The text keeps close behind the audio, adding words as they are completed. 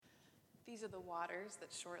These are the waters that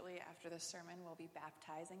shortly after the sermon we'll be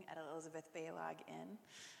baptizing at Elizabeth Baylog Inn.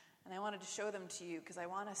 And I wanted to show them to you because I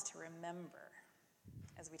want us to remember,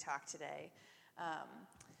 as we talk today,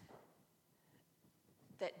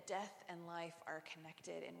 that death and life are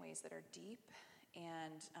connected in ways that are deep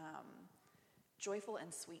and joyful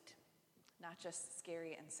and sweet, not just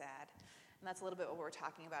scary and sad. And that's a little bit what we're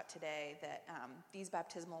talking about today, that these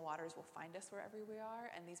baptismal waters will find us wherever we are,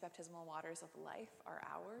 and these baptismal waters of life are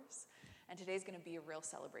ours. And today's going to be a real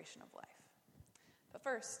celebration of life. But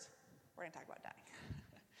first, we're going to talk about dying.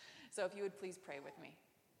 So if you would please pray with me.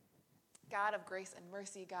 God of grace and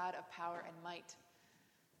mercy, God of power and might,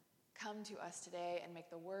 come to us today and make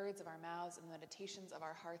the words of our mouths and the meditations of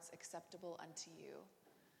our hearts acceptable unto you.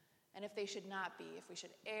 And if they should not be, if we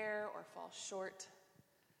should err or fall short,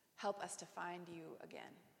 help us to find you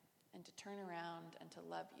again and to turn around and to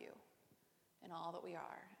love you in all that we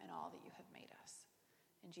are and all that you have made us.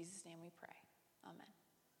 In Jesus' name we pray. Amen.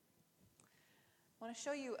 I want to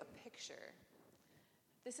show you a picture.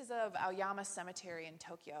 This is of Aoyama Cemetery in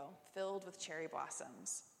Tokyo, filled with cherry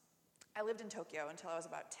blossoms. I lived in Tokyo until I was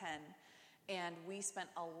about 10, and we spent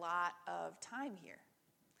a lot of time here.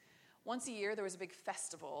 Once a year, there was a big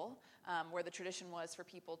festival where the tradition was for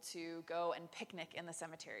people to go and picnic in the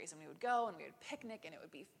cemeteries. And we would go and we would picnic, and it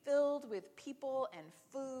would be filled with people and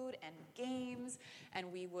food and games.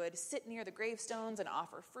 And we would sit near the gravestones and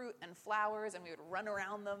offer fruit and flowers, and we would run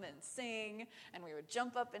around them and sing. And we would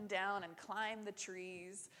jump up and down and climb the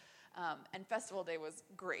trees. And festival day was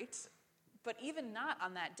great. But even not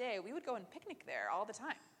on that day, we would go and picnic there all the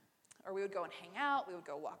time. Or we would go and hang out. We would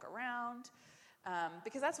go walk around.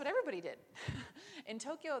 Because that's what everybody did. In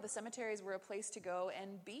Tokyo, the cemeteries were a place to go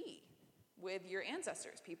and be with your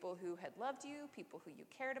ancestors, people who had loved you, people who you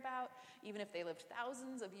cared about, even if they lived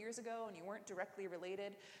thousands of years ago and you weren't directly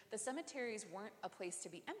related. The cemeteries weren't a place to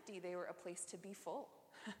be empty, they were a place to be full.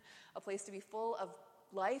 A place to be full of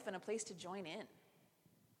life and a place to join in.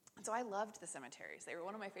 And so I loved the cemeteries. They were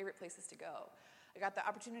one of my favorite places to go. I got the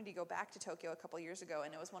opportunity to go back to Tokyo a couple years ago,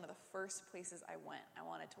 and it was one of the first places I went. I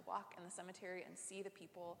wanted to walk in the cemetery and see the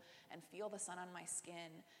people and feel the sun on my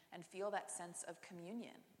skin and feel that sense of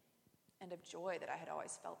communion and of joy that I had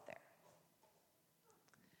always felt there.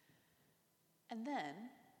 And then,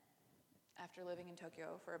 after living in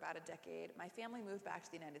Tokyo for about a decade, my family moved back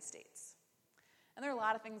to the United States. And there are a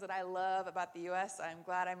lot of things that I love about the U.S. I'm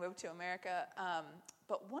glad I moved to America.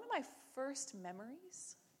 But one of my first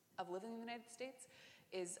memories of living in the United States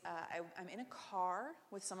is I'm in a car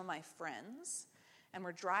with some of my friends, and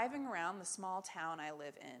we're driving around the small town I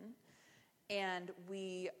live in, and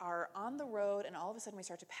we are on the road, and all of a sudden we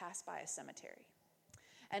start to pass by a cemetery.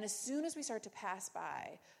 And as soon as we start to pass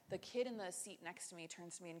by, the kid in the seat next to me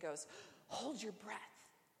turns to me and goes, "Hold your breath.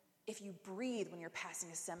 If you breathe when you're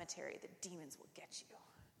passing a cemetery, the demons will get you."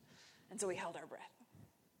 And so we held our breath,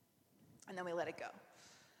 and then we let it go.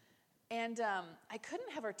 And I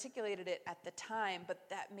couldn't have articulated it at the time, but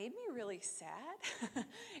that made me really sad.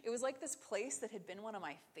 It was like this place that had been one of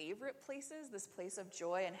my favorite places, this place of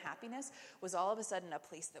joy and happiness, was all of a sudden a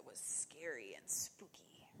place that was scary and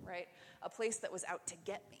spooky, right? A place that was out to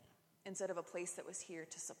get me instead of a place that was here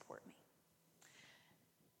to support me.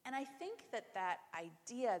 And I think that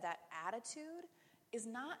idea, that attitude, is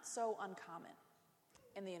not so uncommon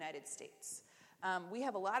in the United States. We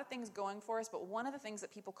have a lot of things going for us, but one of the things that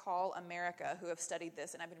people call America, who have studied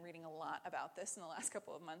this, and I've been reading a lot about this in the last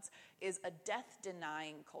couple of months, is a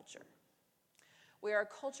death-denying culture. We are a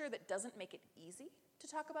culture that doesn't make it easy to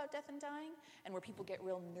talk about death and dying, and where people get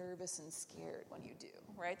real nervous and scared when you do,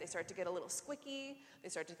 right? They start to get a little squicky. They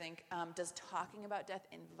start to think, does talking about death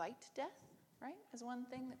invite death, right, is one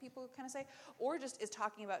thing that people kind of say? Or just is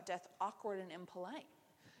talking about death awkward and impolite?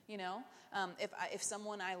 You know, if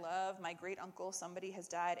someone I love, my great uncle, somebody has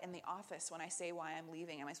died in the office, when I say why I'm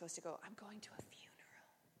leaving, am I supposed to go, "I'm going to a funeral"?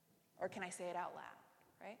 Or can I say it out loud,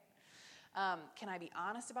 right? Can I be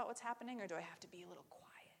honest about what's happening, or do I have to be a little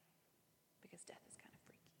quiet? Because death is kind of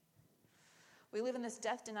freaky. We live in this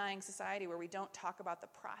death-denying society where we don't talk about the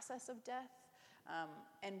process of death,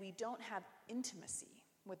 and we don't have intimacy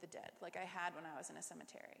with the dead like I had when I was in a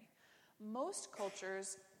cemetery. Most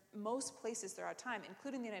cultures, most places throughout time,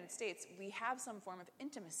 including the United States, we have some form of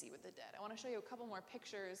intimacy with the dead. I want to show you a couple more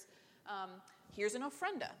pictures. Here's an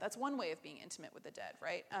ofrenda. That's one way of being intimate with the dead,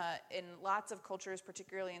 right? In lots of cultures,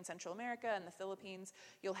 particularly in Central America and the Philippines,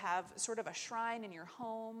 you'll have sort of a shrine in your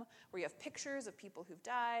home where you have pictures of people who've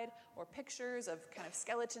died, or pictures of kind of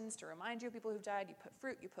skeletons to remind you of people who've died. You put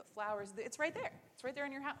fruit, you put flowers. It's right there. It's right there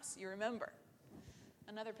in your house. You remember.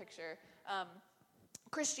 Another picture.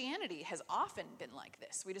 Christianity has often been like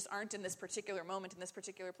this. We just aren't in this particular moment, in this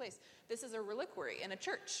particular place. This is a reliquary in a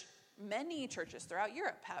church. Many churches throughout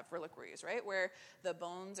Europe have reliquaries, right? Where the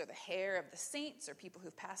bones or the hair of the saints or people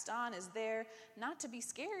who've passed on is there, not to be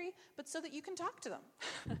scary, but so that you can talk to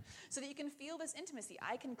them, so that you can feel this intimacy.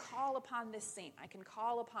 I can call upon this saint. I can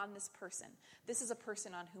call upon this person. This is a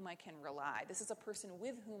person on whom I can rely. This is a person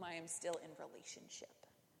with whom I am still in relationship.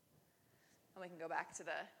 And we can go back to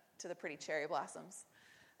the pretty cherry blossoms.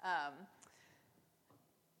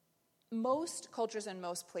 Most cultures and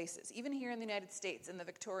most places, even here in the United States in the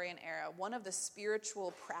Victorian era, one of the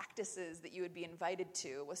spiritual practices that you would be invited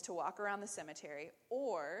to was to walk around the cemetery,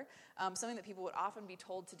 or something that people would often be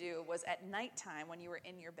told to do was at nighttime when you were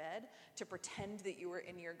in your bed to pretend that you were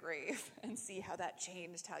in your grave and see how that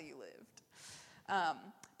changed how you lived.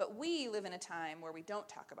 But we live in a time where we don't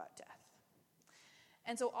talk about death.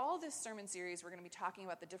 And so all this sermon series, we're going to be talking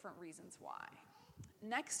about the different reasons why.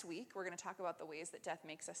 Next week, we're going to talk about the ways that death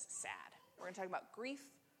makes us sad. We're going to talk about grief,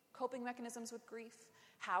 coping mechanisms with grief,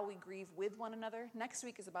 how we grieve with one another. Next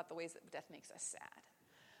week is about the ways that death makes us sad.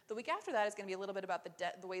 The week after that is going to be a little bit about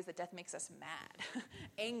the ways that death makes us mad,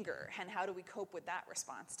 anger, and how do we cope with that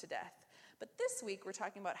response to death. But this week, we're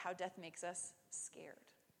talking about how death makes us scared.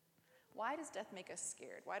 Why does death make us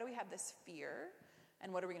scared? Why do we have this fear,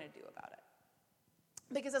 and what are we going to do about it?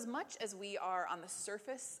 Because as much as we are on the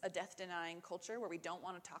surface a death-denying culture where we don't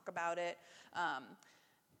want to talk about it,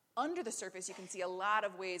 under the surface you can see a lot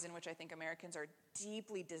of ways in which I think Americans are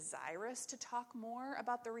deeply desirous to talk more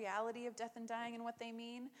about the reality of death and dying and what they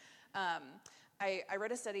mean. I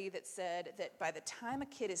read a study that said that by the time a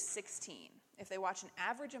kid is 16, if they watch an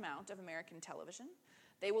average amount of American television,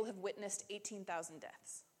 they will have witnessed 18,000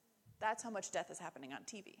 deaths. That's how much death is happening on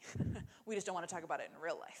TV. We just don't want to talk about it in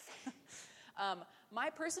real life. My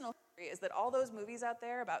personal theory is that all those movies out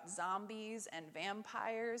there about zombies and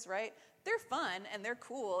vampires, right, they're fun and they're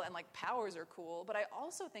cool and like powers are cool, but I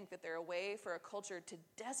also think that they're a way for a culture to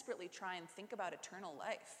desperately try and think about eternal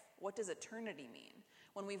life. What does eternity mean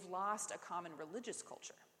when we've lost a common religious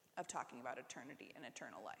culture of talking about eternity and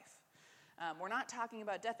eternal life? We're not talking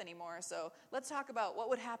about death anymore, so let's talk about what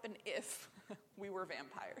would happen if we were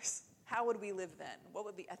vampires. How would we live then? What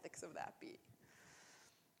would the ethics of that be?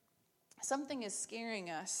 Something is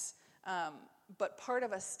scaring us, but part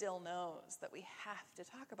of us still knows that we have to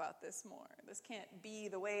talk about this more. This can't be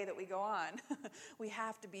the way that we go on. We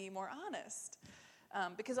have to be more honest.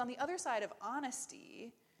 Because on the other side of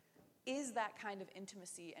honesty is that kind of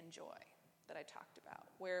intimacy and joy that I talked about,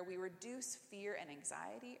 where we reduce fear and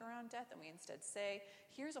anxiety around death and we instead say,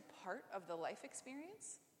 here's a part of the life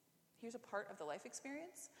experience. Here's a part of the life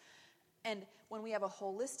experience. And when we have a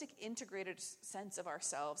holistic, integrated sense of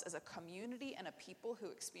ourselves as a community and a people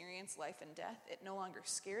who experience life and death, it no longer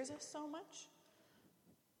scares us so much.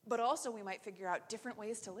 But also we might figure out different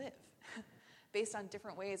ways to live based on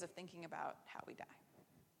different ways of thinking about how we die.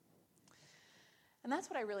 And that's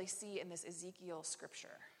what I really see in this Ezekiel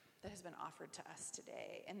scripture that has been offered to us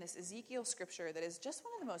today. And this Ezekiel scripture that is just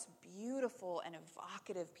one of the most beautiful and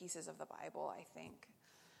evocative pieces of the Bible, I think.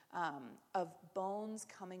 Of bones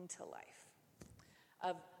coming to life,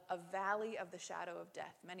 of a valley of the shadow of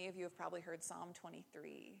death. Many of you have probably heard Psalm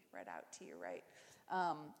 23 read out to you, right?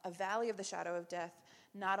 A valley of the shadow of death,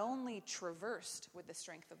 not only traversed with the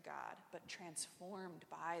strength of God, but transformed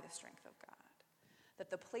by the strength of God.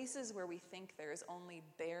 That the places where we think there is only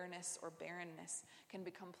bareness or barrenness can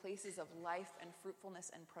become places of life and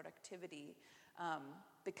fruitfulness and productivity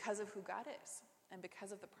because of who God is and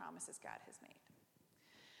because of the promises God has made.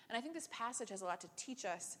 And I think this passage has a lot to teach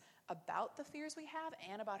us about the fears we have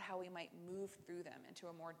and about how we might move through them into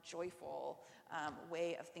a more joyful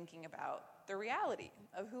way of thinking about the reality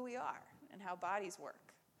of who we are and how bodies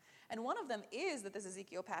work. And one of them is that this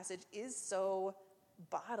Ezekiel passage is so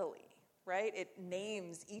bodily, right? It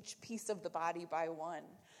names each piece of the body by one.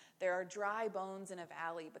 There are dry bones in a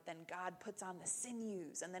valley, but then God puts on the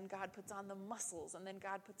sinews, and then God puts on the muscles, and then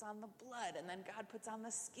God puts on the blood, and then God puts on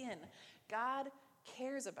the skin. God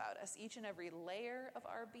cares about us, each and every layer of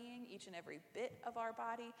our being, each and every bit of our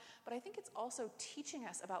body. But I think it's also teaching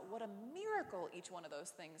us about what a miracle each one of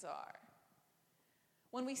those things are.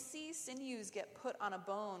 When we see sinews get put on a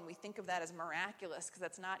bone, we think of that as miraculous because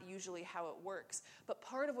that's not usually how it works. But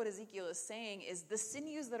part of what Ezekiel is saying is the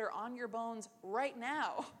sinews that are on your bones right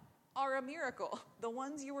now are a miracle. The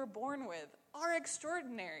ones you were born with are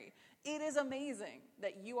extraordinary. It is amazing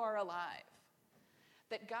that you are alive.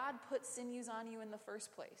 That God put sinews on you in the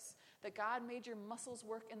first place, that God made your muscles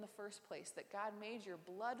work in the first place, that God made your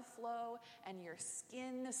blood flow and your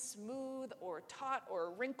skin smooth or taut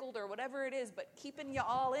or wrinkled or whatever it is, but keeping you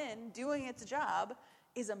all in, doing its job,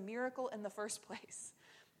 is a miracle in the first place.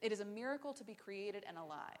 It is a miracle to be created and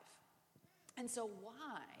alive. And so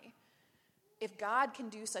why, if God can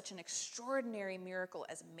do such an extraordinary miracle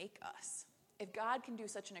as make us, if God can do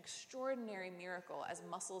such an extraordinary miracle as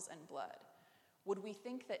muscles and blood, would we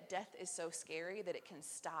think that death is so scary that it can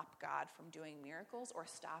stop God from doing miracles, or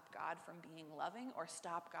stop God from being loving, or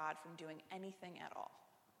stop God from doing anything at all?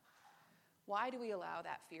 Why do we allow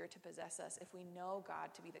that fear to possess us if we know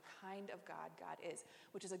God to be the kind of God God is,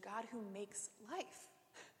 which is a God who makes life?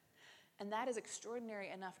 And that is extraordinary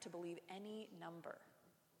enough to believe any number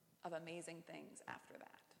of amazing things after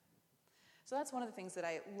that. So that's one of the things that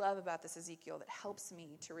I love about this Ezekiel that helps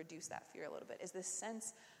me to reduce that fear a little bit, is this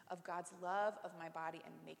sense of God's love of my body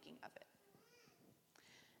and making of it.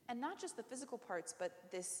 And not just the physical parts, but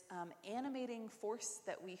this animating force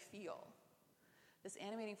that we feel. This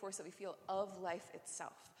animating force that we feel of life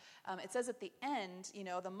itself. It says at the end,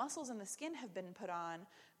 the muscles and the skin have been put on,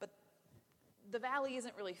 but the valley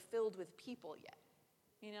isn't really filled with people yet.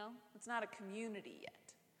 It's not a community yet.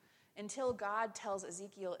 Until God tells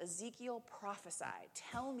Ezekiel, prophesy.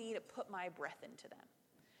 Tell me to put my breath into them.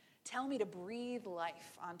 Tell me to breathe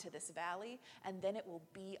life onto this valley, and then it will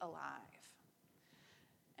be alive.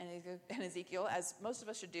 And Ezekiel, as most of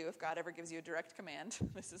us should do if God ever gives you a direct command,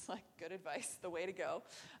 this is like good advice, the way to go,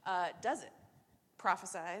 does it,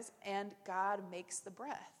 prophesies, and God makes the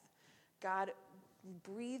breath. God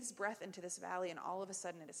breathes breath into this valley, and all of a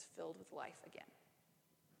sudden it is filled with life again.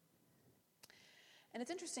 And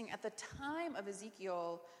it's interesting, at the time of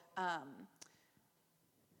Ezekiel,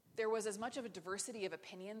 there was as much of a diversity of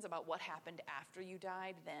opinions about what happened after you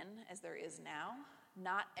died then as there is now.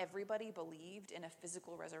 Not everybody believed in a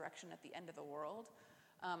physical resurrection at the end of the world.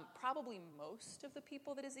 Probably most of the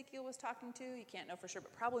people that Ezekiel was talking to, you can't know for sure,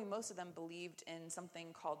 but probably most of them believed in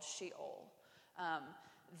something called Sheol,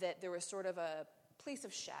 that there was sort of a place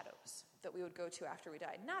of shadows that we would go to after we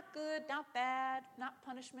died. Not good, not bad, not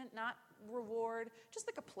punishment, not reward, just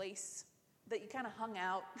like a place that you kind of hung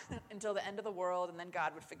out until the end of the world, and then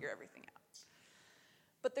God would figure everything out.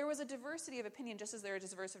 But there was a diversity of opinion, just as there is a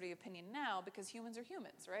diversity of opinion now, because humans are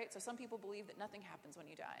humans, right? So some people believe that nothing happens when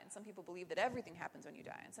you die, and some people believe that everything happens when you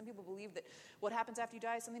die, and some people believe that what happens after you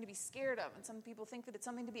die is something to be scared of, and some people think that it's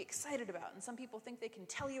something to be excited about, and some people think they can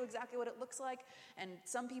tell you exactly what it looks like, and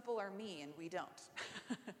some people are me, and we don't.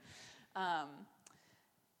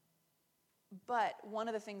 But one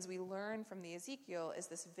of the things we learn from the Ezekiel is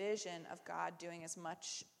this vision of God doing as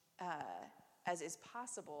much as is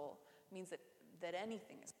possible means that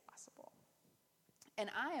anything is possible. And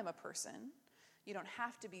I am a person, you don't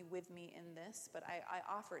have to be with me in this, but I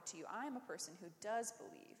offer it to you. I am a person who does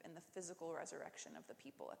believe in the physical resurrection of the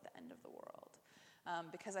people at the end of the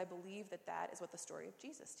world, because I believe that is what the story of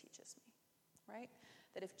Jesus teaches me, right?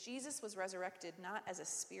 That if Jesus was resurrected not as a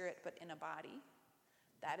spirit but in a body,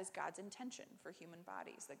 that is God's intention for human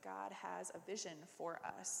bodies, that God has a vision for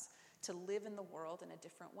us to live in the world in a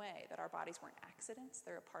different way, that our bodies weren't accidents,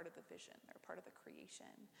 they're a part of the vision, they're a part of the creation,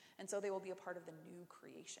 and so they will be a part of the new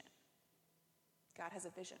creation. God has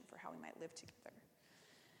a vision for how we might live together.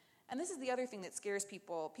 And this is the other thing that scares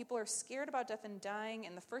people. People are scared about death and dying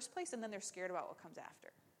in the first place, and then they're scared about what comes after.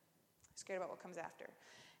 Scared about what comes after.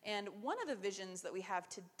 And one of the visions that we have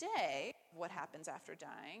today of what happens after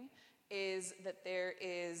dying is that there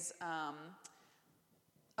is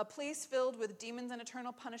a place filled with demons and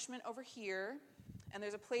eternal punishment over here, and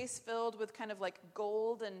there's a place filled with kind of like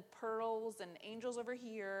gold and pearls and angels over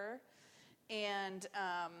here, and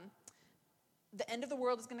the end of the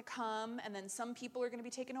world is going to come, and then some people are going to be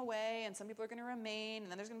taken away, and some people are going to remain,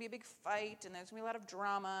 and then there's going to be a big fight, and there's going to be a lot of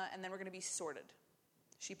drama, and then we're going to be sorted,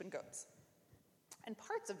 sheep and goats. And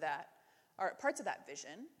parts of that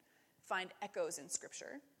vision find echoes in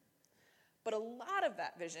Scripture. But a lot of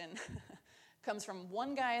that vision comes from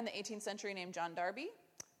one guy in the 18th century named John Darby,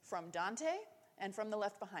 from Dante, and from the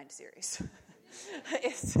Left Behind series.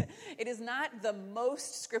 It is not the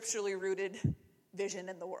most scripturally rooted vision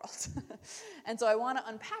in the world. And so I want to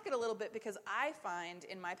unpack it a little bit, because I find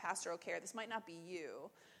in my pastoral care, this might not be you,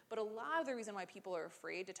 but a lot of the reason why people are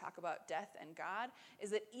afraid to talk about death and God is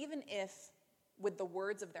that even if with the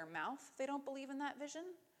words of their mouth they don't believe in that vision,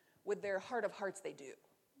 with their heart of hearts they do.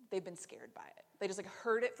 They've been scared by it. They just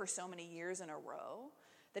heard it for so many years in a row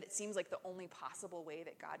that it seems like the only possible way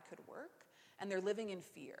that God could work, and they're living in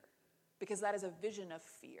fear, because that is a vision of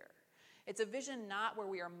fear. It's a vision not where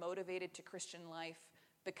we are motivated to Christian life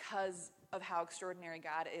because of how extraordinary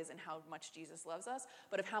God is and how much Jesus loves us,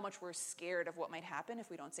 but of how much we're scared of what might happen if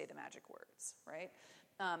we don't say the magic words, right?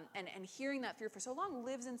 And hearing that fear for so long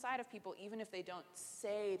lives inside of people, even if they don't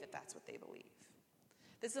say that that's what they believe.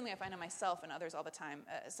 This is something I find in myself and others all the time.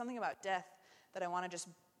 Something about death that I want to just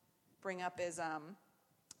bring up is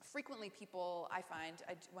frequently people, I find,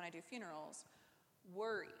 when I do funerals,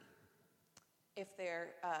 worry if their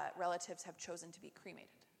relatives have chosen to be cremated,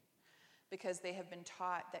 because they have been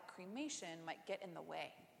taught that cremation might get in the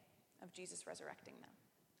way of Jesus resurrecting them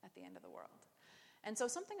at the end of the world. And so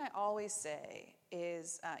something I always say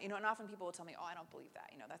is, and often people will tell me, I don't believe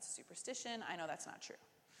that. That's a superstition. I know that's not true.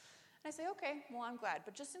 And I say, okay, well, I'm glad.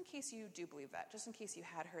 But just in case you do believe that, just in case you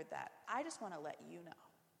had heard that, I just want to let you know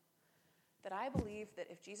that I believe that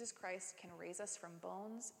if Jesus Christ can raise us from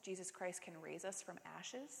bones, Jesus Christ can raise us from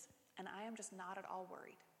ashes, and I am just not at all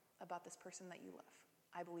worried about this person that you love.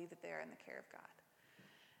 I believe that they are in the care of God.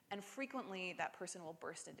 And frequently, that person will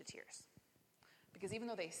burst into tears. Because even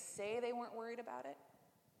though they say they weren't worried about it,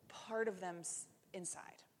 part of them inside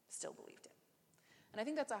still believed it. And I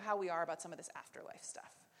think that's how we are about some of this afterlife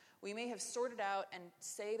stuff. We may have sorted out and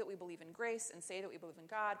say that we believe in grace and say that we believe in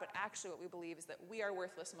God, but actually what we believe is that we are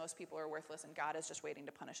worthless, most people are worthless, and God is just waiting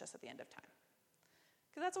to punish us at the end of time.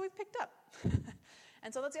 Because that's what we've picked up.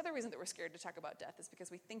 And so that's the other reason that we're scared to talk about death, is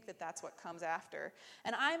because we think that that's what comes after.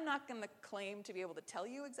 And I'm not going to claim to be able to tell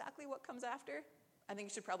you exactly what comes after. I think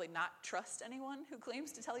you should probably not trust anyone who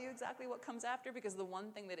claims to tell you exactly what comes after, because the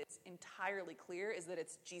one thing that it's entirely clear is that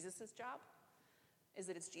it's Jesus' job.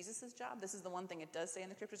 This is the one thing it does say in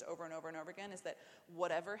the scriptures over and over and over again, is that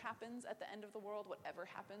whatever happens at the end of the world, whatever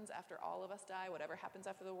happens after all of us die, whatever happens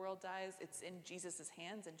after the world dies, it's in Jesus'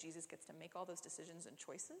 hands, and Jesus gets to make all those decisions and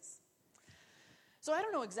choices. So I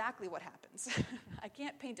don't know exactly what happens. I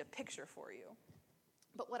can't paint a picture for you.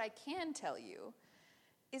 But what I can tell you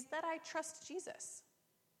is that I trust Jesus.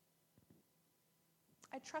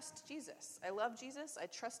 I trust Jesus. I love Jesus. I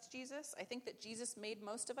trust Jesus. I think that Jesus made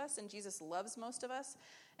most of us and Jesus loves most of us.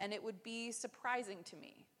 And it would be surprising to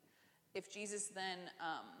me if Jesus then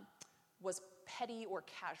was petty or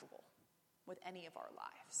casual with any of our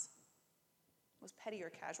lives.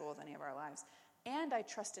 And I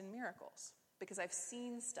trust in miracles, because I've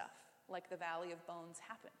seen stuff like the Valley of Bones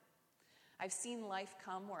happen. I've seen life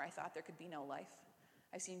come where I thought there could be no life.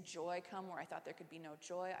 I've seen joy come where I thought there could be no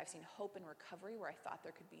joy. I've seen hope and recovery where I thought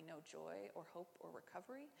there could be no joy or hope or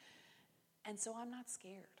recovery. And so I'm not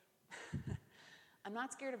scared. I'm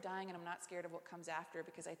not scared of dying, and I'm not scared of what comes after,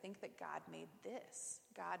 because I think that God made this.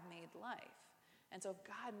 God made life. And so if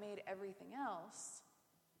God made everything else,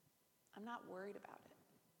 I'm not worried about it.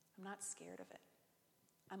 I'm not scared of it.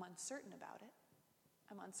 I'm uncertain about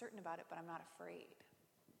it, but I'm not afraid.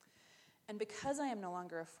 And because I am no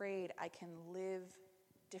longer afraid, I can live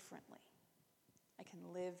differently.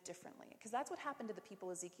 Because that's what happened to the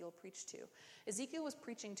people Ezekiel preached to. Ezekiel was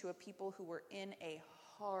preaching to a people who were in a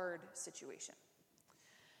hard situation.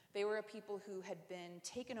 They were a people who had been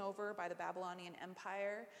taken over by the Babylonian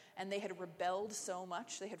Empire, and they had rebelled so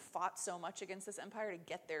much, they had fought so much against this empire to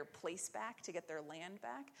get their place back, to get their land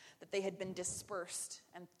back, that they had been dispersed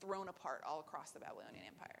and thrown apart all across the Babylonian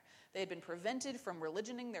Empire. They had been prevented from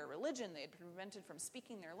religioning their religion. They had been prevented from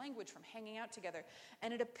speaking their language, from hanging out together.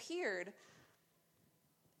 And it appeared,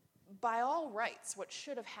 by all rights, what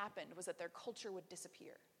should have happened was that their culture would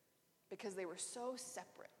disappear, because they were so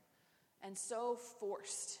separate and so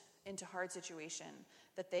forced into hard situation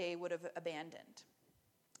that they would have abandoned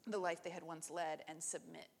the life they had once led and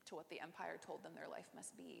submit to what the empire told them their life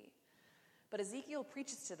must be. But Ezekiel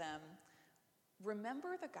preaches to them, remember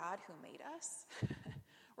the God who made us?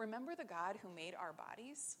 Remember the God who made our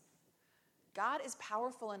bodies? God is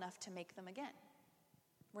powerful enough to make them again.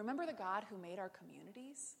 Remember the God who made our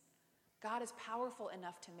communities? God is powerful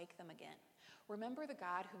enough to make them again. Remember the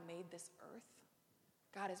God who made this earth?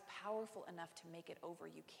 God is powerful enough to make it over.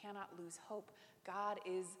 You cannot lose hope. God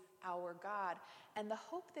is our God. And the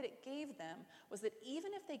hope that it gave them was that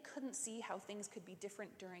even if they couldn't see how things could be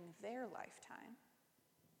different during their lifetime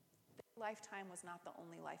was not the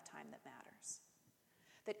only lifetime that matters.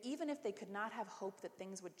 That even if they could not have hope that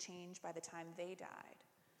things would change by the time they died,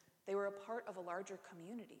 they were a part of a larger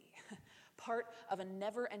community, part of a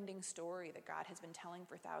never-ending story that God has been telling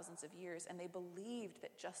for thousands of years, and they believed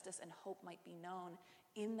that justice and hope might be known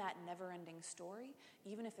in that never-ending story,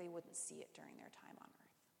 even if they wouldn't see it during their time on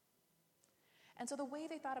earth. And so the way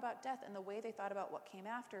they thought about death and the way they thought about what came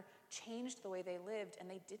after changed the way they lived, and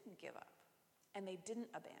they didn't give up, and they didn't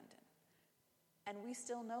abandon. And we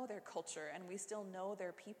still know their culture, and we still know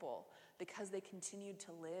their people, because they continued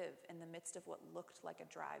to live in the midst of what looked like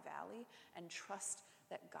a dry valley and trust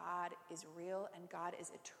that God is real and God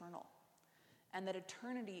is eternal. And that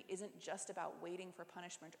eternity isn't just about waiting for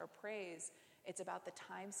punishment or praise, it's about the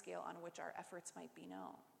time scale on which our efforts might be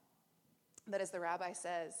known. That, as the rabbi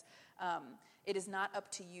says, it is not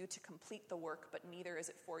up to you to complete the work, but neither is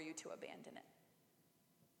it for you to abandon it.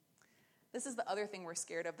 This is the other thing we're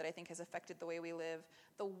scared of that I think has affected the way we live.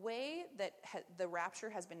 The way that the rapture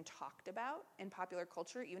has been talked about in popular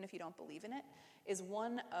culture, even if you don't believe in it, is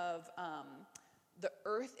one of the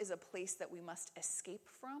earth is a place that we must escape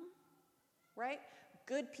from, right?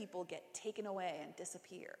 Good people get taken away and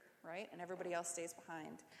disappear, right? And everybody else stays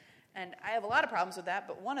behind. And I have a lot of problems with that,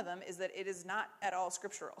 but one of them is that it is not at all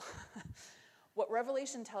scriptural. What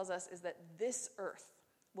Revelation tells us is that this earth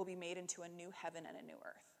will be made into a new heaven and a new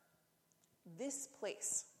earth. This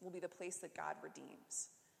place will be the place that God redeems.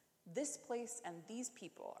 This place and these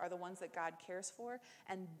people are the ones that God cares for,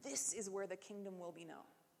 and this is where the kingdom will be known.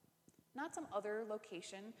 Not some other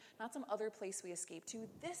location, not some other place we escape to,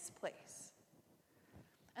 this place.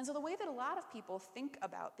 And so the way that a lot of people think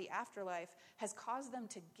about the afterlife has caused them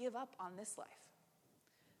to give up on this life.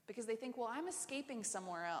 Because they think, well, I'm escaping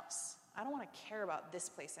somewhere else. I don't want to care about this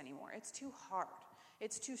place anymore. It's too hard.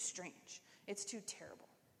 It's too strange. It's too terrible.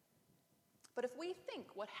 But if we think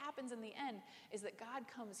what happens in the end is that God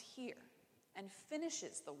comes here and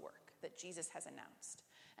finishes the work that Jesus has announced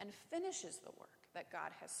and finishes the work that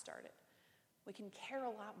God has started, we can care a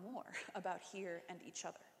lot more about here and each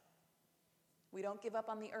other. We don't give up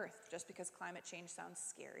on the earth just because climate change sounds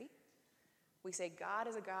scary. We say God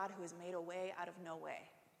is a God who has made a way out of no way.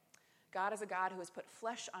 God is a God who has put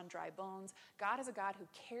flesh on dry bones. God is a God who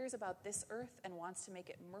cares about this earth and wants to make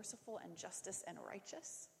it merciful and justice and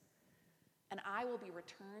righteous. And I will be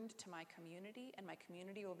returned to my community, and my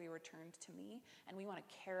community will be returned to me, and we want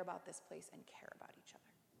to care about this place and care about each other.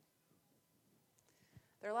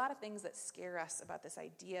 There are a lot of things that scare us about this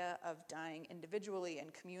idea of dying individually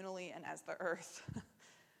and communally and as the earth.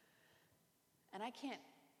 And I can't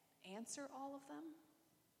answer all of them,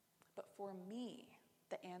 but for me,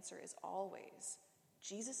 the answer is always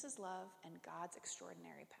Jesus' love and God's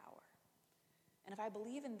extraordinary power. And if I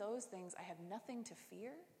believe in those things, I have nothing to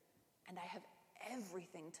fear, and I have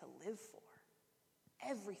everything to live for.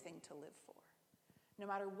 Everything to live for. No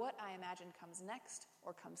matter what I imagine comes next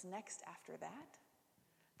or comes next after that,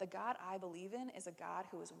 the God I believe in is a God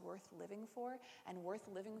who is worth living for, and worth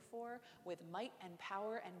living for with might and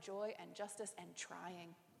power and joy and justice and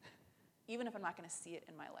trying, even if I'm not going to see it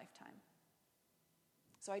in my lifetime.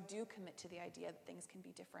 So I do commit to the idea that things can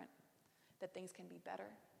be different, that things can be better,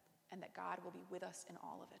 and that God will be with us in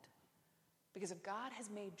all of it. Because if God has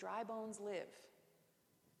made dry bones live,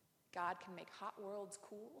 God can make hot worlds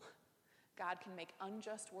cool. God can make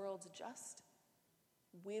unjust worlds just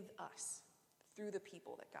with us through the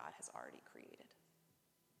people that God has already created.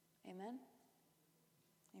 Amen?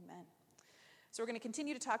 Amen. So we're going to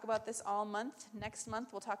continue to talk about this all month. Next week,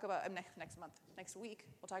 we'll talk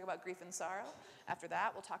about grief and sorrow. After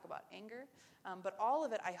that, we'll talk about anger. But all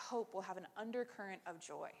of it, I hope, will have an undercurrent of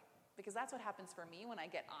joy. Because that's what happens for me when I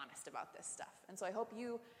get honest about this stuff. And so I hope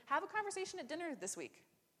you have a conversation at dinner this week.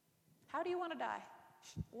 How do you want to die?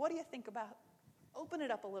 What do you think about? Open it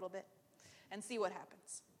up a little bit and see what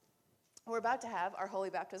happens. We're about to have our holy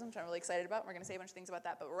baptism, which I'm really excited about. We're going to say a bunch of things about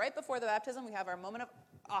that. But right before the baptism, we have our moment of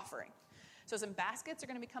offering. So some baskets are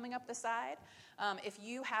going to be coming up the side. If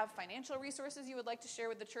you have financial resources you would like to share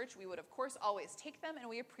with the church, we would, of course, always take them, and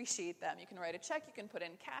we appreciate them. You can write a check. You can put in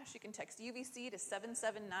cash. You can text UVC to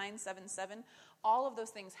 77977. All of those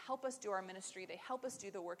things help us do our ministry. They help us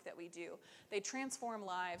do the work that we do. They transform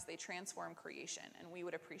lives. They transform creation, and we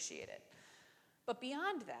would appreciate it. But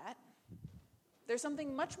beyond that, there's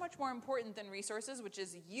something much, much more important than resources, which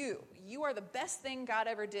is you. You are the best thing God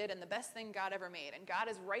ever did and the best thing God ever made. And God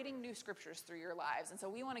is writing new scriptures through your lives. And so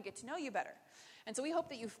we want to get to know you better. And so we hope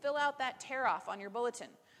that you fill out that tear-off on your bulletin.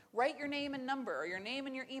 Write your name and number, or your name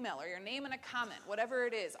and your email, or your name and a comment, whatever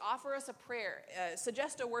it is. Offer us a prayer.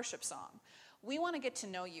 Suggest a worship song. We want to get to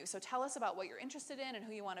know you. So tell us about what you're interested in and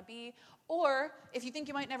who you want to be. Or if you think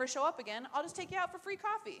you might never show up again, I'll just take you out for free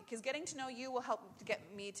coffee. Because getting to know you will help to get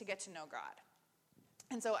me to get to know God.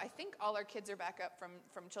 And so I think all our kids are back up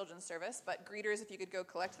from children's service, but greeters, if you could go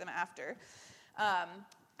collect them after.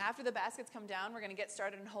 After the baskets come down, we're going to get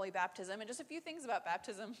started in holy baptism. And just a few things about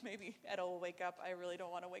baptism. Maybe Etta will wake up. I really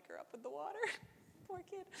don't want to wake her up with the water. Poor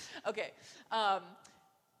kid. Okay.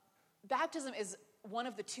 Baptism is one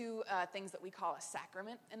of the two things that we call a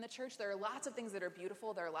sacrament in the church. There are lots of things that are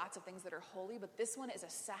beautiful. There are lots of things that are holy, but this one is a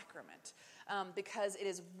sacrament because it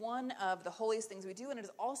is one of the holiest things we do, and it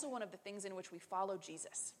is also one of the things in which we follow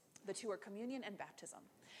Jesus. The two are communion and baptism.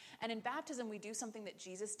 And in baptism, we do something that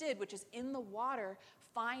Jesus did, which is in the water,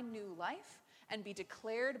 find new life and be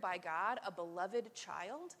declared by God a beloved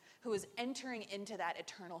child who is entering into that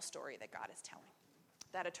eternal story that God is telling.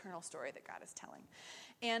 that eternal story that God is telling.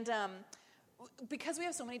 And because we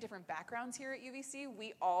have so many different backgrounds here at UVC,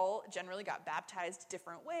 we all generally got baptized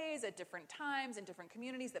different ways at different times in different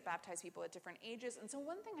communities that baptize people at different ages. And so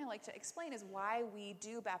one thing I like to explain is why we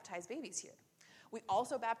do baptize babies here. We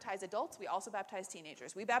also baptize adults. We also baptize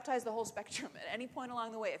teenagers. We baptize the whole spectrum at any point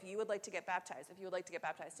along the way. If you would like to get baptized, if you would like to get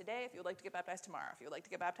baptized today, if you would like to get baptized tomorrow, if you would like to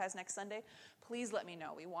get baptized next Sunday, please let me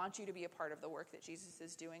know. We want you to be a part of the work that Jesus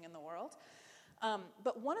is doing in the world.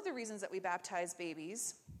 But one of the reasons that we baptize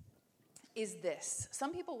babies is this.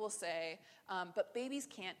 Some people will say, but babies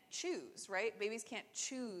can't choose, right? Babies can't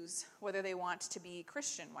choose whether they want to be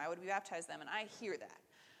Christian. Why would we baptize them? And I hear that.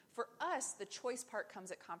 For us, the choice part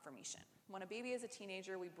comes at confirmation. When a baby is a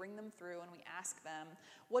teenager, we bring them through and we ask them,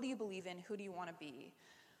 what do you believe in? Who do you want to be?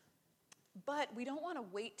 But we don't want to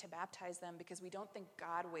wait to baptize them because we don't think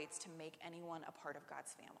God waits to make anyone a part of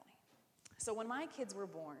God's family. So when my kids were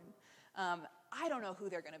born, I don't know who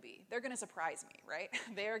they're going to be. They're going to surprise me, right?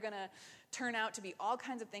 They're going to turn out to be all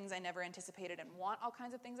kinds of things I never anticipated and want all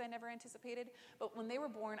kinds of things I never anticipated. But when they were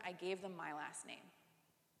born, I gave them my last name.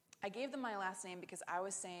 I gave them my last name because I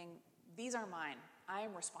was saying, these are mine. I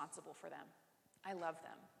am responsible for them. I love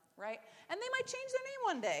them, right? And they might change their name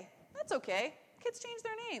one day. That's okay. Kids change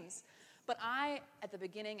their names. But I, at the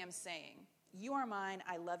beginning, am saying, you are mine.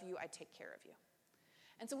 I love you. I take care of you.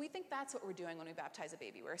 And so we think that's what we're doing when we baptize a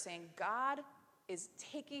baby. We're saying God is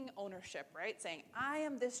taking ownership, right? Saying, I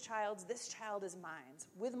am this child is mine.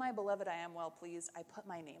 With my beloved I am well pleased. I put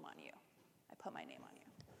my name on you. I put my name on you.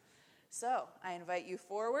 So I invite you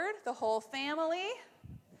forward, the whole family.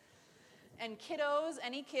 And kiddos,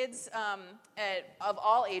 any kids of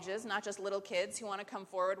all ages, not just little kids who want to come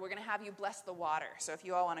forward, we're going to have you bless the water. So if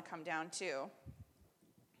you all want to come down too.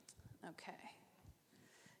 Okay.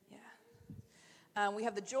 Yeah. We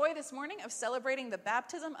have the joy this morning of celebrating the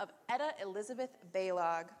baptism of Etta Elizabeth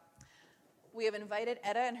Baylog. We have invited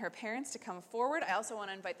Etta and her parents to come forward. I also want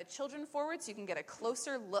to invite the children forward so you can get a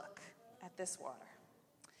closer look at this water.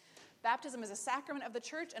 Baptism is a sacrament of the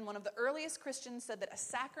church, and one of the earliest Christians said that a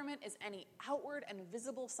sacrament is any outward and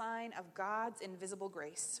visible sign of God's invisible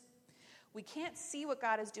grace. We can't see what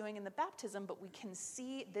God is doing in the baptism, but we can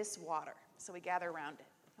see this water, so we gather around it.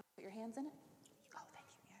 Put your hands in it. Oh, thank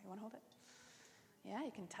you. Yeah, you want to hold it? Yeah,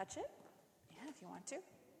 you can touch it. Yeah, if you want to.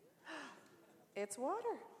 It's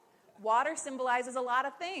water. Water symbolizes a lot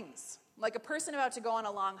of things. Like a person about to go on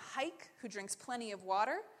a long hike who drinks plenty of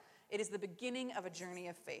water, it is the beginning of a journey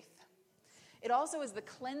of faith. It also is the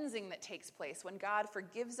cleansing that takes place when God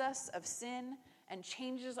forgives us of sin and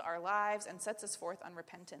changes our lives and sets us forth on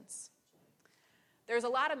repentance. There's a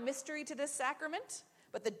lot of mystery to this sacrament,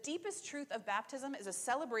 but the deepest truth of baptism is a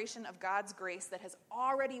celebration of God's grace that has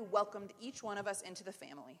already welcomed each one of us into the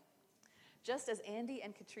family. Just as Andy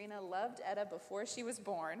and Katrina loved Etta before she was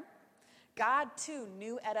born, God too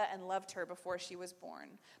knew Etta and loved her before she was born,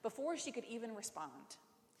 before she could even respond.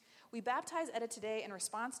 We baptize Etta today in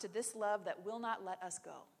response to this love that will not let us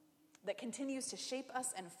go, that continues to shape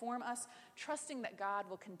us and form us, trusting that God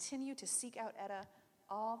will continue to seek out Etta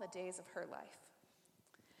all the days of her life.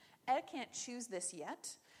 Etta can't choose this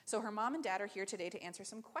yet, so her mom and dad are here today to answer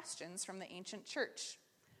some questions from the ancient church.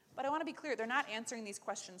 But I want to be clear, they're not answering these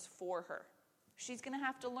questions for her. She's going to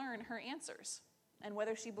have to learn her answers and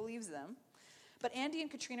whether she believes them. But Andy and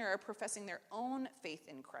Katrina are professing their own faith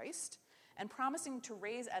in Christ and promising to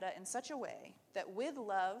raise Etta in such a way that with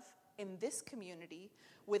love in this community,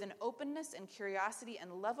 with an openness and curiosity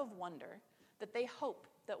and love of wonder, that they hope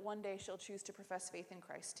that one day she'll choose to profess faith in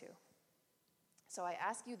Christ too. So I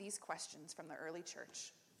ask you these questions from the early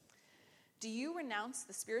church. Do you renounce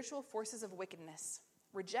the spiritual forces of wickedness,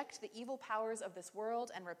 reject the evil powers of this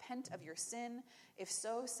world, and repent of your sin? If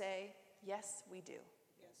so, say, yes, we do.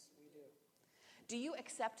 Do you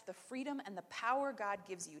accept the freedom and the power God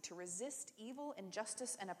gives you to resist evil,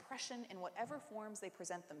 injustice, and oppression in whatever forms they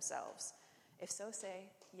present themselves? If so, say,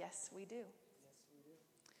 yes, we do.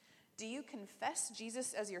 Do you confess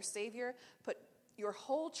Jesus as your Savior, put your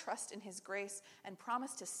whole trust in his grace, and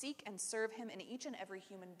promise to seek and serve him in each and every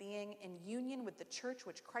human being in union with the church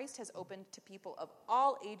which Christ has opened to people of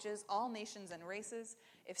all ages, all nations, and races?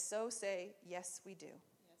 If so, say, yes, we do.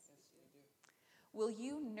 Will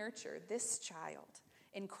you nurture this child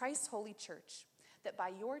in Christ's holy church, that by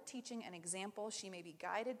your teaching and example she may be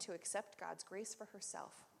guided to accept God's grace for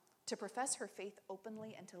herself, to profess her faith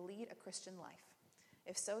openly, and to lead a Christian life?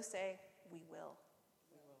 If so, say, we will.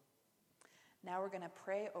 Now we're going to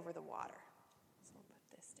pray over the water. So we'll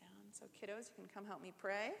put this down. So kiddos, you can come help me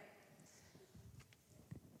pray.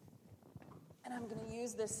 And I'm going to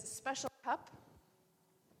use this special cup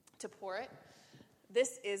to pour it.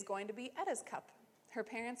 This is going to be Etta's cup. Her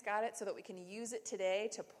parents got it so that we can use it today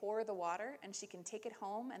to pour the water, and she can take it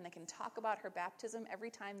home, and they can talk about her baptism every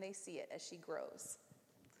time they see it as she grows.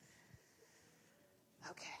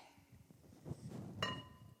 Okay.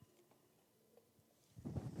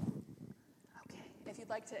 If you'd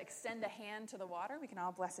like to extend a hand to the water, we can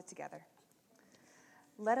all bless it together.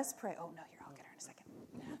 Let us pray. Oh, no, here, I'll get her in a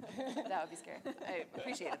second. That would be scary. I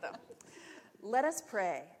appreciate it, though. Let us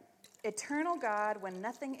pray. Eternal God, when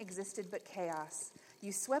nothing existed but chaos,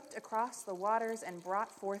 you swept across the waters and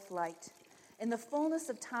brought forth light. In the fullness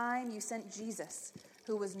of time, you sent Jesus,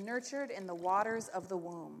 who was nurtured in the waters of the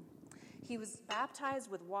womb. He was baptized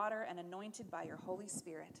with water and anointed by your Holy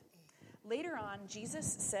Spirit. Later on,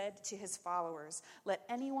 Jesus said to his followers, "Let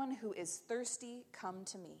anyone who is thirsty come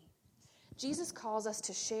to me." Jesus calls us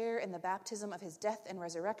to share in the baptism of his death and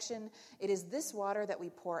resurrection. It is this water that we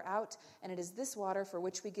pour out, and it is this water for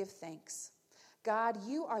which we give thanks. God,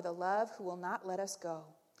 you are the love who will not let us go.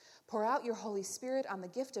 Pour out your Holy Spirit on the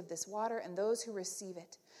gift of this water and those who receive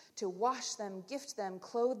it, to wash them, gift them,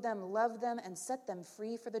 clothe them, love them, and set them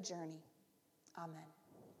free for the journey. Amen.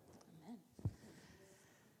 Amen.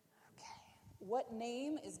 Okay. What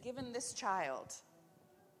name is given this child?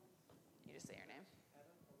 You just say your name.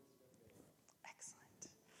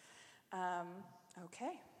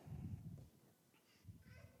 Okay.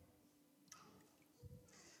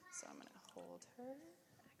 So I'm going to hold her,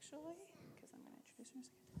 actually, because I'm going to introduce her in a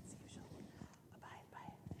second. Let's see if she'll abide by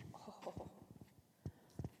it. Oh.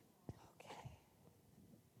 Okay.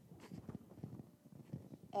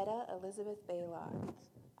 Etta Elizabeth Baylog,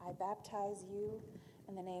 I baptize you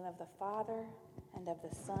in the name of the Father, and of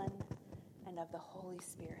the Son, and of the Holy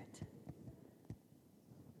Spirit.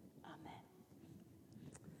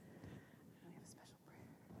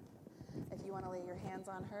 If you want to lay your hands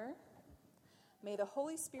on her, may the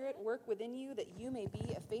Holy Spirit work within you that you may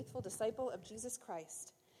be a faithful disciple of Jesus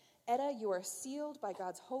Christ. Etta, you are sealed by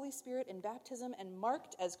God's Holy Spirit in baptism and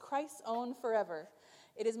marked as Christ's own forever.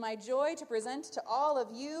 It is my joy to present to all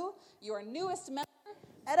of you your newest member,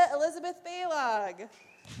 Etta Elizabeth Baylog.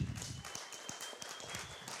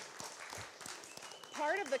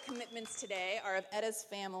 Part of the commitments today are of Etta's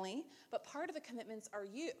family, but part of the commitments are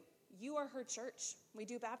you. You are her church. We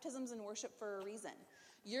do baptisms and worship for a reason.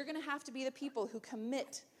 You're going to have to be the people who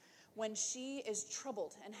commit when she is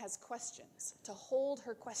troubled and has questions, to hold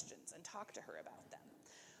her questions and talk to her about them.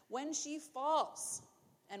 When she falls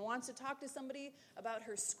and wants to talk to somebody about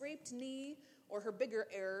her scraped knee or her bigger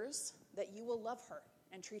errors, that you will love her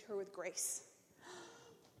and treat her with grace.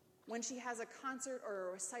 When she has a concert or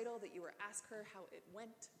a recital, that you will ask her how it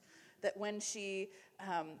went. That when she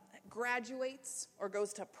graduates or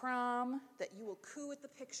goes to prom, that you will coo at the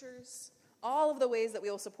pictures. All of the ways that we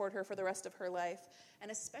will support her for the rest of her life, and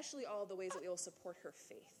especially all of the ways that we will support her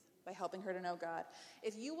faith by helping her to know God.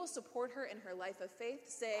 If you will support her in her life of faith,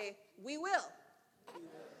 say, "We will." We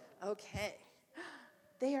will. Okay.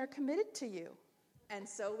 They are committed to you. And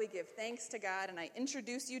so we give thanks to God, and I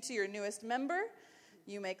introduce you to your newest member.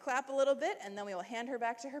 You may clap a little bit, and then we will hand her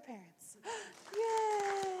back to her parents.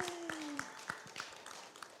 Yay!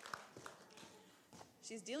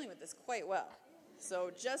 She's dealing with this quite well.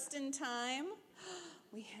 So just in time,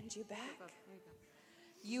 we hand you back.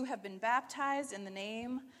 You have been baptized in the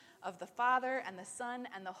name of the Father and the Son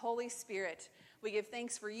and the Holy Spirit. We give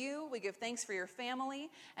thanks for you, we give thanks for your family,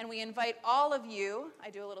 and we invite all of you, I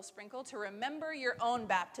do a little sprinkle, to remember your own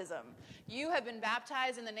baptism. You have been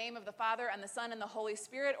baptized in the name of the Father and the Son and the Holy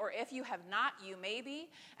Spirit, or if you have not, you may be.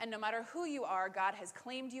 And no matter who you are, God has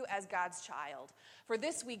claimed you as God's child. For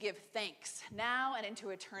this we give thanks, now and into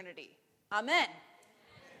eternity. Amen.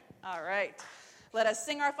 All right. Let us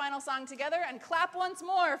sing our final song together and clap once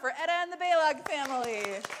more for Etta and the Baylog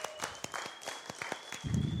family.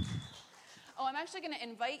 Oh, I'm actually going to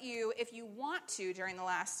invite you, if you want to, during the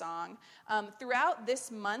last song, throughout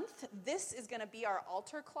this month, this is going to be our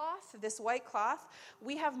altar cloth, this white cloth.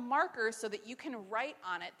 We have markers so that you can write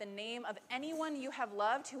on it the name of anyone you have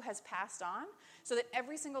loved who has passed on, so that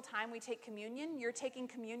every single time we take communion, you're taking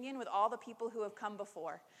communion with all the people who have come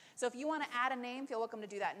before. So if you want to add a name, feel welcome to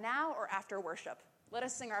do that now or after worship. Let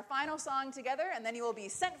us sing our final song together, and then you will be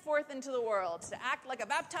sent forth into the world to act like a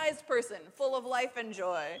baptized person, full of life and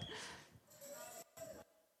joy.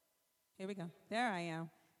 Here we go. There I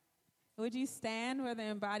am. Would you stand where the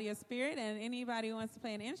embody of spirit, and anybody who wants to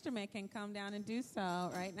play an instrument can come down and do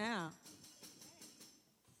so right now.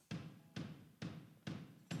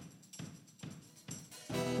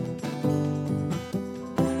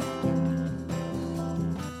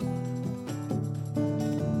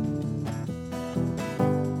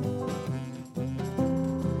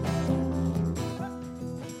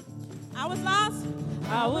 I was lost.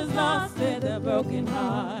 I was lost with a broken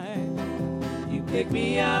heart. You picked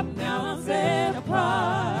me up, now I'm set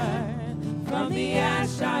apart. From the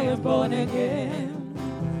ash I am born again,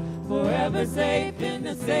 forever safe in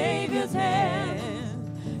the Savior's hand.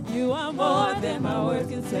 You are more than my words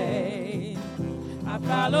can say. I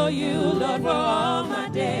follow you, Lord, for all my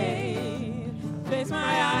days. Fix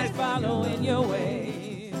my eyes following your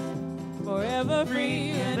way, forever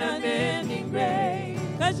free and unending grace.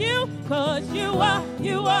 Cause you are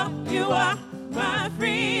my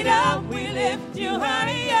freedom. We lift you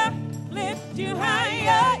higher, lift you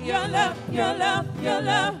higher. Your love, your love, your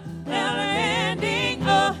love, never ending.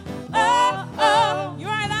 Oh, oh, oh. You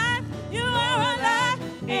are alive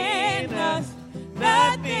in us.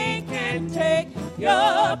 Nothing can take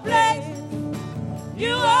your place.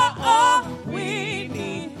 You are all we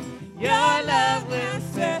need. Your love will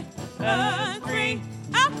set us free.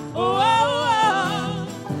 Oh, oh, oh.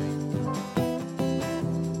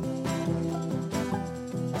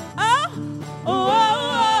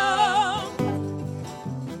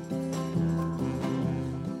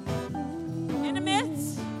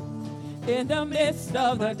 In the midst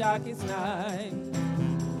of the darkest night,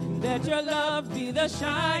 let your love be the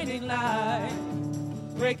shining light,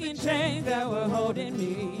 breaking chains that were holding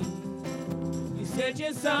me. You sent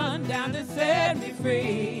your son down to set me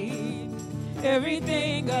free.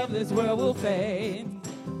 Everything of this world will fade.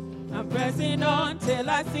 I'm pressing on till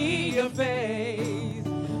I see your face.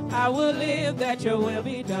 I will live that your will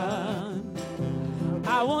be done.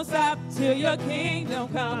 I won't stop till your kingdom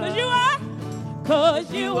comes.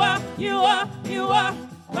 Cause you are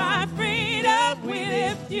my freedom. We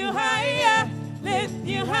lift you higher, lift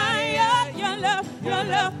you higher. Your love, your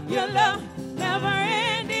love, your love, never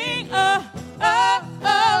ending. Oh, oh,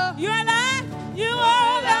 oh. You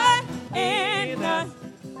are alive in us.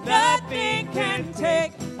 Nothing can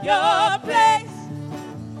take your place.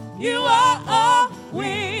 You are all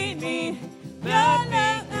we need. Your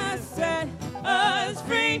love has set us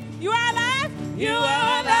free. You are alive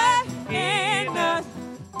in us.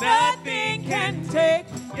 Nothing can take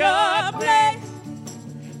your place.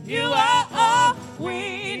 You are all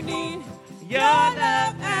we need. Your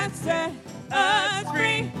love has set us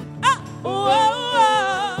free. Oh, oh, oh.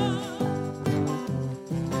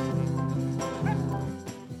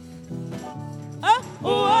 Oh, oh,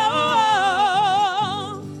 oh.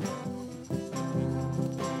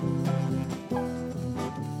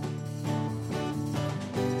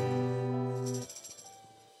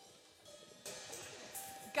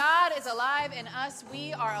 God is alive in us,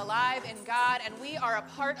 we are alive in God, and we are a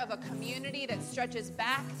part of a community that stretches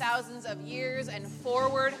back thousands of years and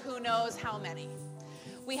forward who knows how many.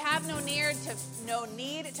 We have no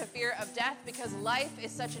need to fear of death because life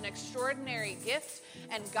is such an extraordinary gift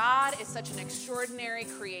and God is such an extraordinary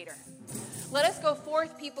creator. Let us go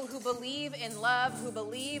forth, people who believe in love, who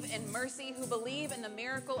believe in mercy, who believe in the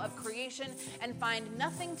miracle of creation, and find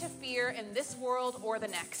nothing to fear in this world or the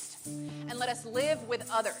next. And let us live with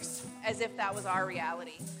others as if that was our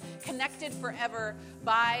reality, connected forever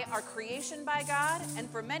by our creation by God, and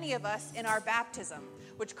for many of us in our baptism,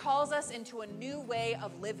 which calls us into a new way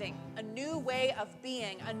of living, a new way of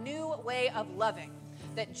being, a new way of loving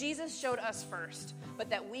that Jesus showed us first, but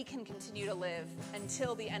that we can continue to live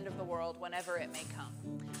until the end of the world, whenever it may come.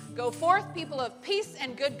 Go forth, people of peace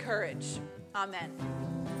and good courage. Amen.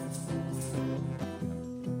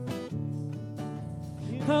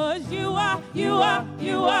 Cause you are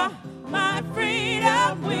my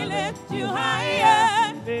freedom. We lift you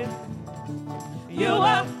higher. You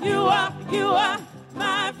are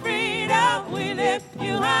my freedom. We lift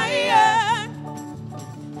you higher.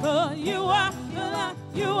 Cause you are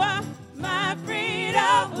my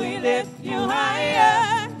freedom. We lift you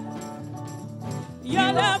higher.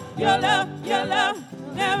 Your love,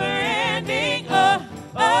 never ending. Oh,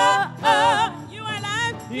 oh, oh.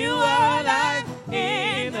 You are alive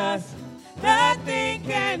in us. Nothing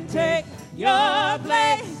can take your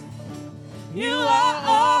place. You are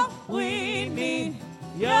all we need.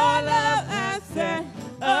 Your love has set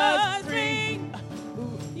us free.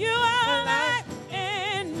 You are alive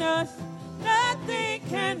in us. Nothing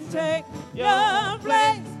can take your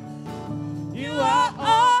place. You are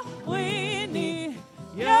all we need.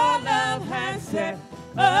 Your love has set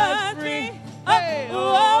us free. Oh,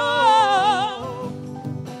 oh, oh.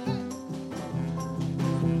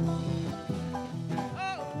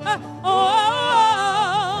 Oh,